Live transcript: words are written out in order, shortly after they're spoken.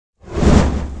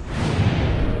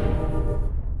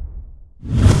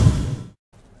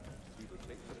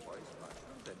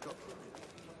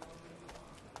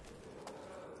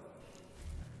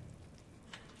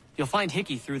You'll find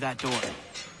Hickey through that door.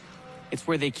 It's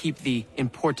where they keep the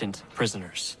important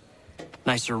prisoners.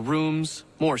 Nicer rooms,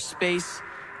 more space,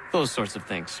 those sorts of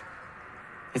things.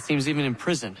 It seems even in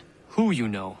prison, who you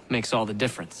know makes all the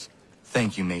difference.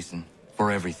 Thank you, Mason, for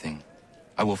everything.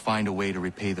 I will find a way to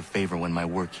repay the favor when my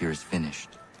work here is finished.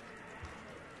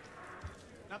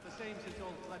 Not the same since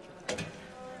old Fletcher.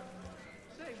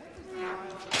 Say,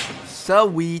 what is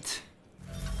Sweet.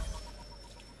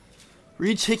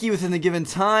 Reach Hickey within the given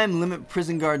time. Limit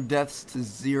prison guard deaths to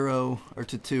 0, or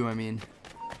to 2, I mean.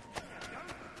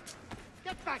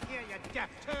 Get back here, you deaf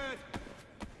turd!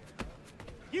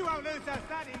 You won't lose us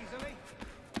that easily.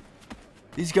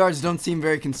 These guards don't seem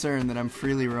very concerned that I'm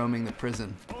freely roaming the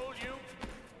prison. Hold you.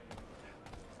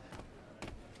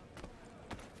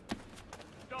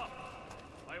 Stop.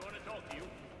 I want to talk to you.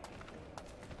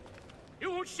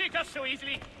 You won't shake us so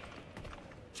easily.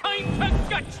 Time to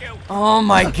gut you. Oh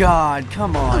my god,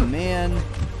 come on, man.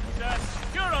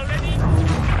 You're already.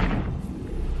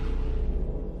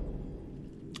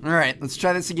 Alright, let's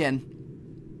try this again.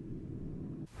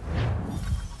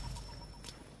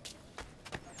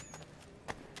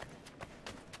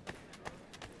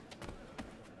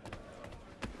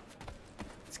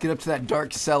 Let's get up to that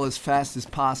dark cell as fast as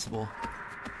possible.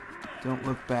 Don't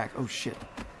look back. Oh shit.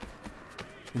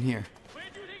 In here. Where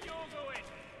do you think you're going?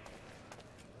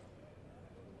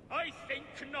 I think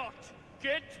not.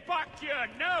 Get back here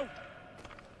now.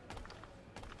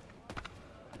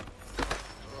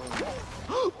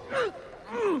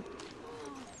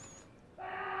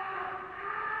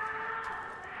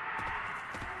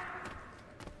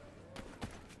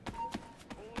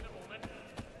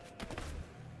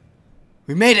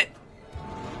 We made it!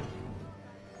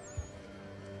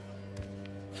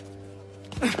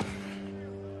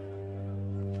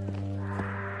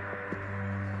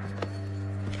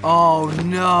 Oh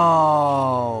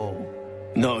no!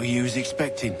 Not who you was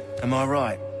expecting, am I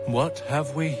right? What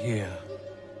have we here?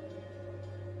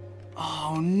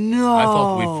 Oh no! I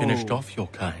thought we finished off your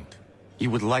kind. You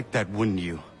would like that, wouldn't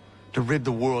you? To rid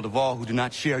the world of all who do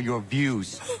not share your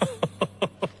views.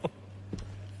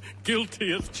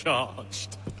 Guilty as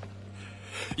charged.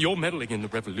 Your meddling in the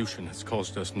revolution has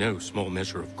caused us no small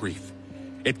measure of grief.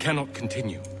 It cannot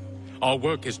continue. Our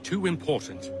work is too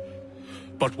important.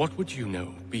 But what would you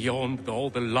know beyond all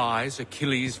the lies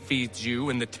Achilles feeds you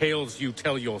and the tales you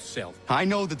tell yourself? I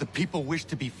know that the people wish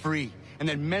to be free, and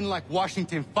that men like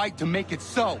Washington fight to make it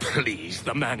so. Please,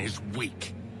 the man is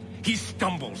weak. He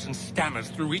stumbles and stammers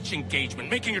through each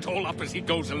engagement, making it all up as he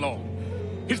goes along.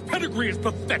 His pedigree is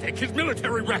pathetic, his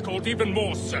military record even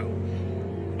more so.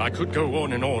 I could go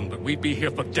on and on, but we'd be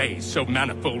here for days, so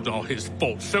manifold are his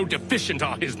faults, so deficient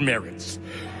are his merits.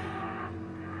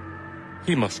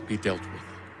 He must be dealt with.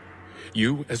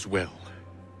 You as well.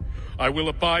 I will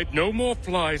abide no more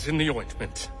flies in the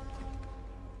ointment.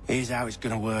 Here's how it's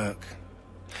gonna work.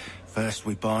 First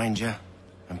we bind you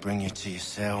and bring you to your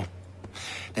cell.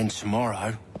 Then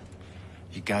tomorrow,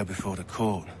 you go before the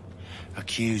court,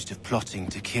 accused of plotting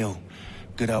to kill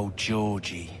good old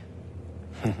Georgie.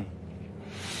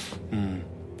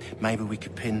 Maybe we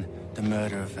could pin the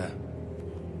murder of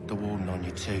the warden on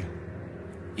you too.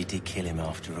 You did kill him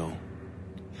after all.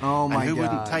 Oh my god. And who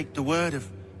wouldn't take the word of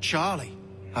Charlie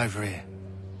over here?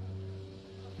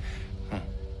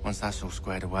 Once that's all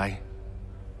squared away,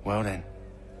 well then.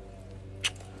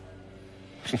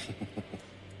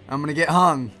 I'm gonna get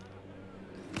hung.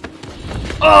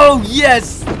 Oh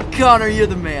yes! Connor, you're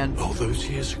the man. All those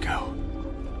years ago,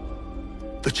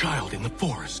 the child in the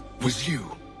forest was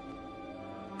you.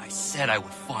 I said I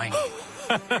would find you.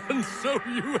 And so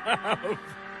you have.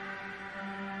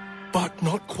 But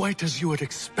not quite as you had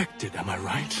expected, am I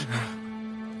right?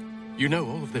 You know,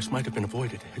 all of this might have been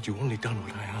avoided had you only done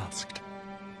what I asked.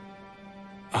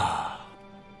 Ah,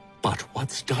 but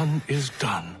what's done is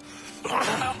done.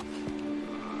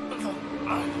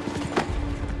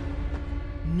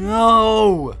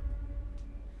 No!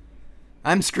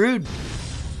 I'm screwed.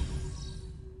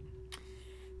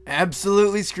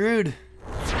 Absolutely screwed.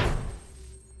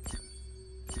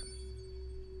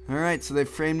 Alright, so they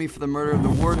framed me for the murder of the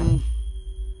warden.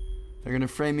 They're gonna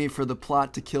frame me for the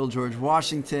plot to kill George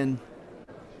Washington.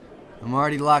 I'm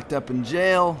already locked up in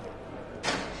jail.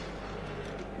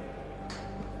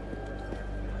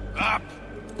 Up!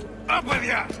 Up with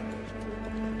you!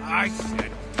 I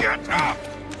said get up!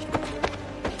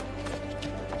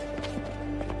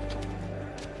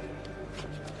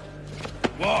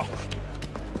 Walk!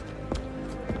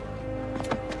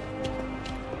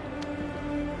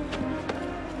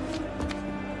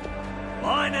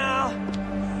 Bye now.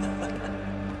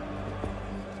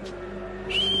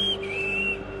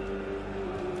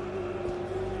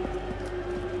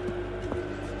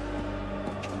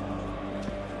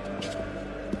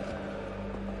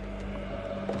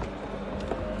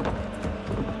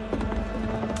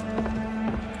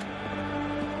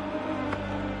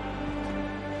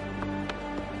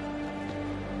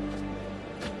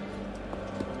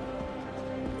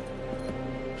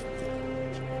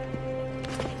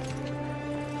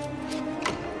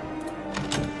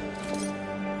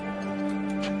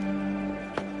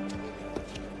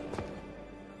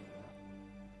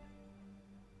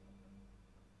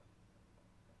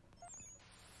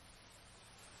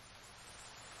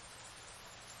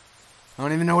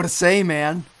 don't even know what to say,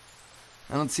 man.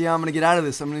 I don't see how I'm gonna get out of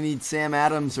this. I'm gonna need Sam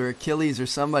Adams or Achilles or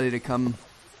somebody to come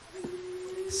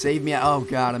save me. Oh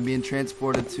god, I'm being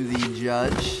transported to the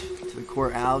judge, to the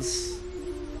courthouse.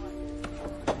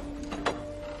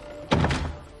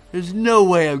 There's no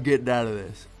way I'm getting out of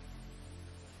this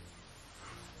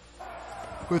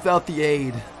without the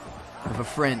aid of a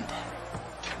friend.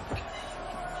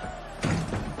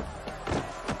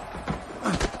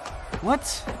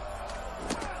 What?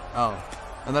 Oh.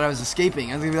 I thought I was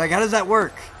escaping. I was gonna be like, how does that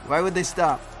work? Why would they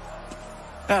stop?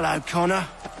 Hello, Connor.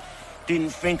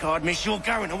 Didn't think I'd miss your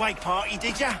going away party,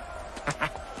 did ya?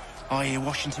 I hear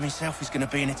Washington himself is going to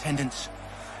be in attendance.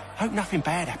 Hope nothing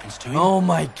bad happens to him. Oh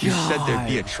my god. You said there'd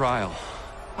be a trial.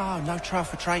 Oh, no trial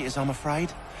for traitors, I'm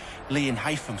afraid. Lee and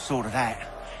Haytham sorted that.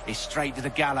 It's straight to the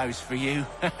gallows for you.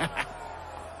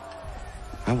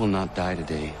 I will not die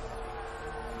today.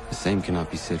 The same cannot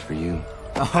be said for you.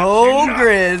 Oh,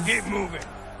 Grizz. Keep moving.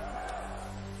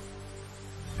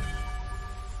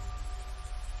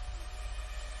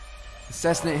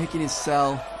 Assassinate Hickey in his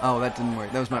cell. Oh, that didn't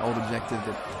work. That was my old objective.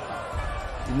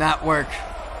 That did not work.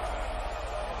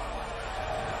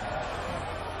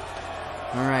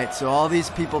 Alright, so all these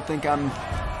people think I'm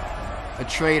a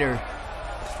traitor.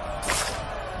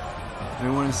 They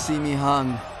want to see me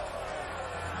hung.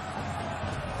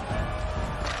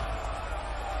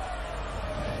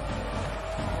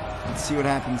 Let's see what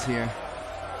happens here.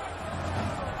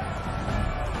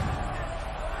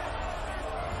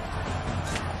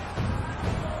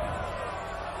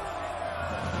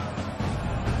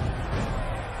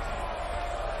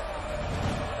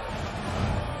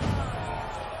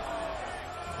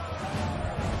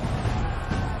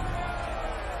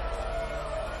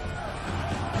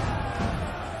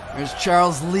 There's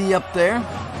Charles Lee up there.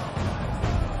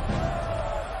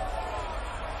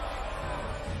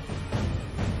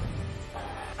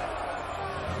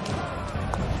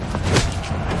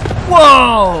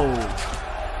 Whoa!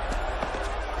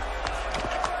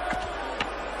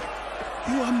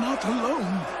 You are not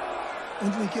alone.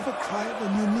 Only give a cry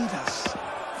when you need us.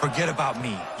 Forget about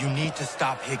me. You need to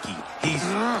stop Hickey. He's...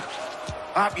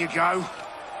 Up you go.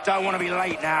 Don't want to be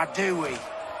late now, do we?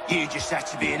 You just had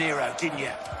to be an hero, didn't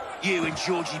you? You and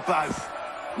Georgie both.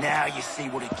 Now you see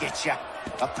what it gets you.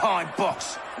 A pine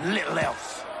box and little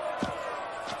else.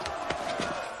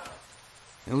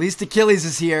 At least Achilles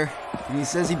is here. And he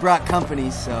says he brought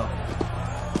company, so...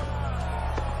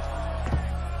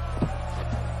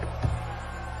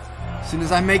 As soon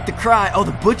as I make the cry... Oh,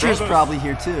 the butcher's Brothers, probably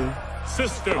here, too.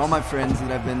 Sisters, All my friends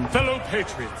that I've been... fellow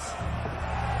patriots.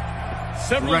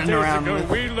 Several Running days around ago, with-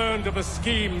 we learned of a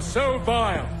scheme so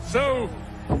vile, so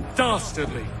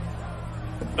dastardly,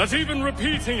 that even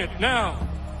repeating it now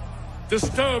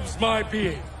disturbs my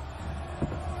being.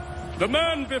 The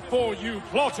man before you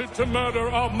plotted to murder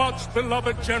our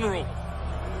much-beloved general.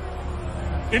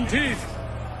 Indeed,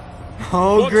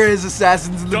 Oh, what Grizz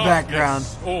assassins in the background.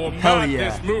 darkness or Hell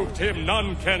madness yeah. moved him,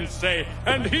 none can say,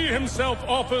 and he himself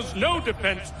offers no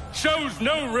defense, shows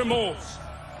no remorse.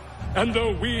 And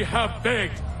though we have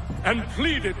begged and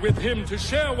pleaded with him to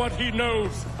share what he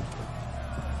knows,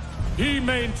 he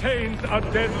maintains a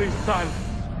deadly silence.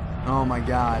 Oh my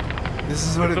god. This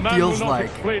is what The it man feels will not like.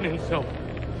 explain himself.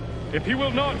 If he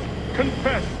will not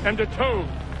confess and atone,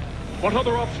 what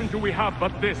other option do we have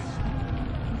but this?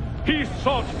 He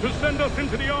sought to send us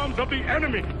into the arms of the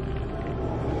enemy.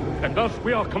 And thus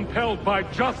we are compelled by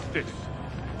justice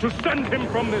to send him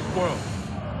from this world.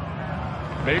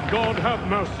 May God have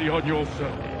mercy on your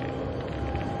soul.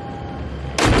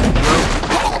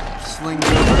 Slings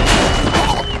over.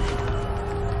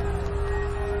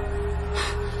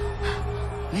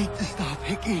 Need to stop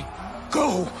Hickey.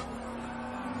 Go!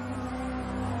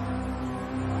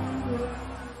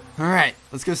 Alright,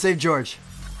 let's go save George.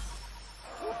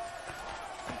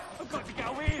 I've got to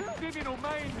go in. Vivian will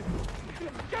mind.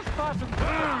 Just pass them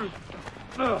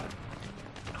through.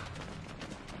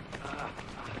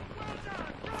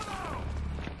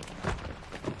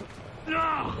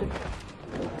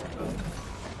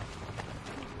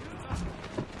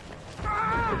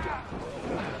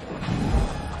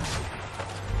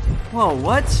 Whoa,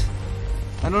 what?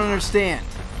 I don't understand.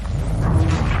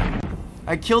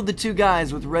 I killed the two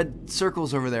guys with red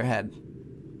circles over their head.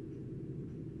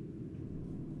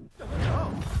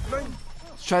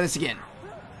 Let's try this again.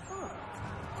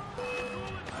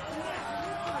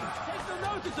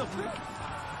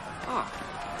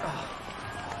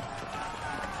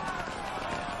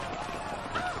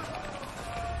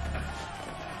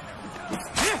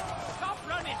 Stop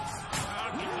running.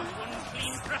 I'll give you one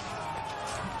clean thrust.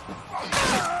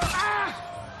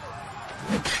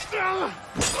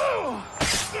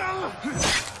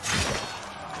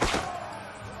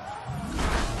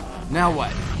 Now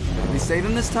what? Did we save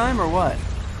him this time or what?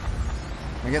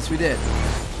 I guess we did.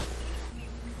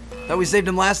 Thought we saved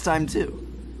him last time too.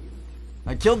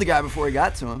 I killed the guy before he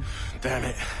got to him. Damn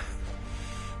it.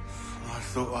 I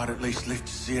thought I'd at least live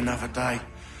to see another day.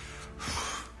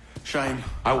 Shame.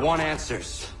 I want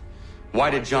answers. Why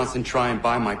did Johnson try and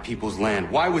buy my people's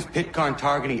land? Why was Pitcairn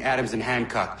targeting Adams and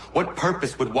Hancock? What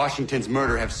purpose would Washington's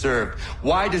murder have served?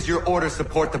 Why does your order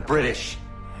support the British?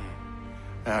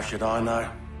 How should I know?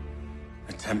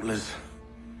 The Templars,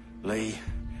 Lee,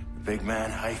 the big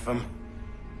man, Haytham,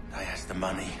 they has the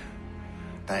money.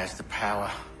 They has the power.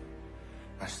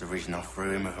 That's the reason I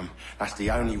threw in with them. That's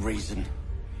the only reason.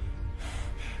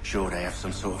 Sure, they have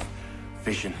some sort of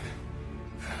vision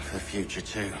for the future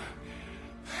too.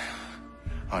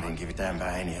 I didn't give a damn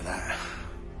about any of that.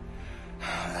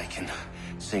 They can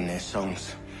sing their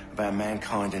songs about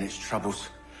mankind and its troubles.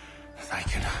 They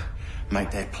can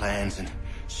make their plans and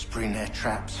spring their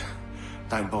traps.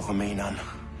 Don't bother me none.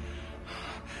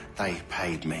 They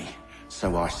paid me,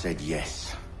 so I said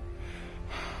yes.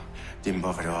 Didn't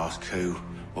bother to ask who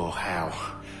or how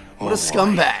or What a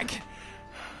scumbag.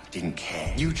 Didn't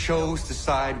care. You chose to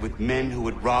side with men who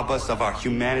would rob us of our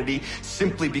humanity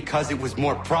simply because it was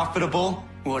more profitable?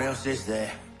 What else is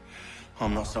there?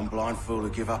 I'm not some blind fool who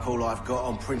give up all I've got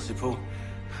on principle.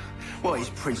 What is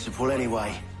principle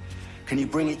anyway? Can you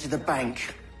bring it to the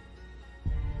bank?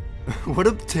 What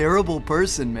a terrible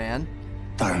person, man.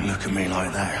 Don't look at me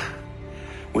like that.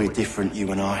 We're different,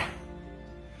 you and I.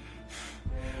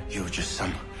 You're just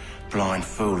some blind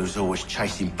fool who's always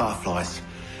chasing butterflies.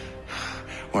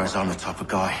 Whereas I'm the type of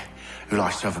guy who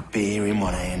likes to have a beer in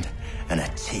one hand and a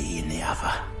tea in the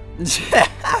other.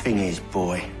 Thing is,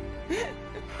 boy,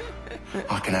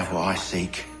 I can have what I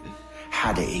seek.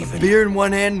 Had it even. Beer in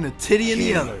one hand and a titty in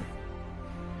the other.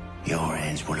 Your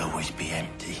hands will always be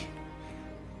empty.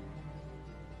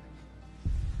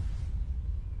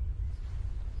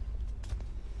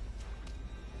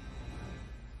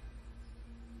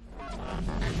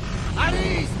 At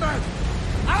ease, men!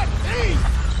 At ease!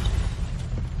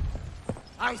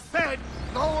 I said,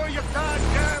 lower your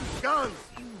goddamn guns!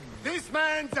 This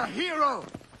man's a hero!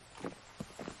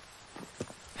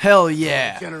 Hell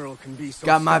yeah. General can be so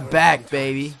Got my stubborn back, sometimes.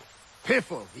 baby.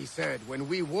 Piffle, he said, when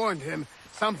we warned him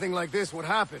something like this would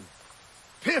happen.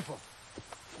 Piffle!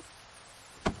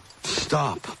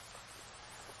 Stop.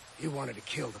 He wanted to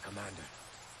kill the commander.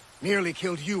 Nearly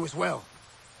killed you as well.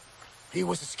 He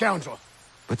was a scoundrel.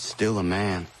 But still a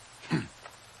man.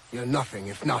 You're nothing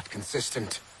if not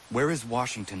consistent. Where is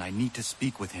Washington? I need to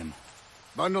speak with him.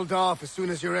 Bundled off as soon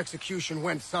as your execution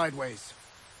went sideways.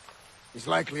 He's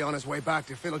likely on his way back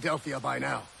to Philadelphia by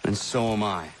now. And so am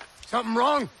I. Something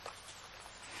wrong?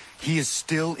 He is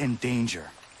still in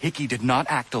danger. Hickey did not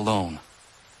act alone.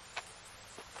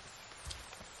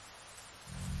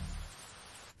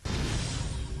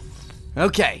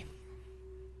 Okay.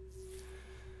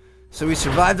 So we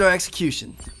survived our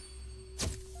execution.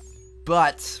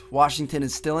 But Washington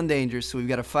is still in danger, so we've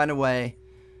got to find a way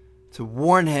to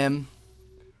warn him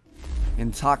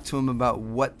and talk to him about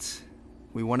what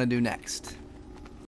we want to do next.